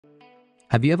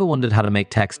Have you ever wondered how to make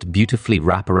text beautifully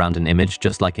wrap around an image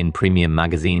just like in premium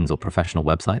magazines or professional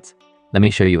websites? Let me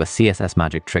show you a CSS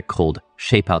magic trick called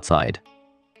Shape Outside.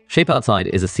 Shape Outside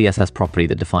is a CSS property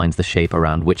that defines the shape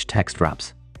around which text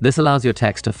wraps. This allows your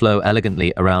text to flow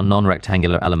elegantly around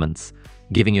non-rectangular elements,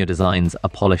 giving your designs a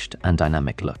polished and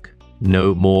dynamic look.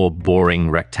 No more boring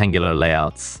rectangular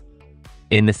layouts.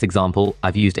 In this example,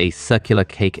 I've used a circular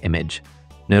cake image.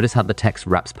 Notice how the text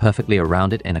wraps perfectly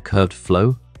around it in a curved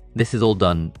flow? This is all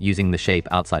done using the Shape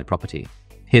Outside property.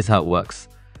 Here's how it works.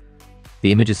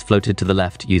 The image is floated to the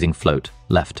left using float,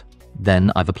 left.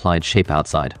 Then I've applied Shape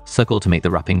Outside, circle to make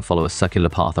the wrapping follow a circular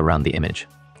path around the image.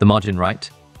 The margin right,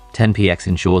 10px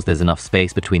ensures there's enough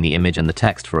space between the image and the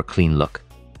text for a clean look.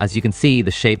 As you can see,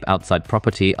 the Shape Outside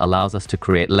property allows us to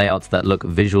create layouts that look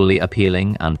visually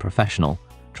appealing and professional.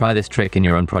 Try this trick in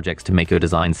your own projects to make your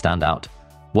design stand out.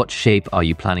 What shape are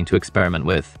you planning to experiment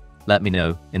with? Let me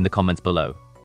know in the comments below.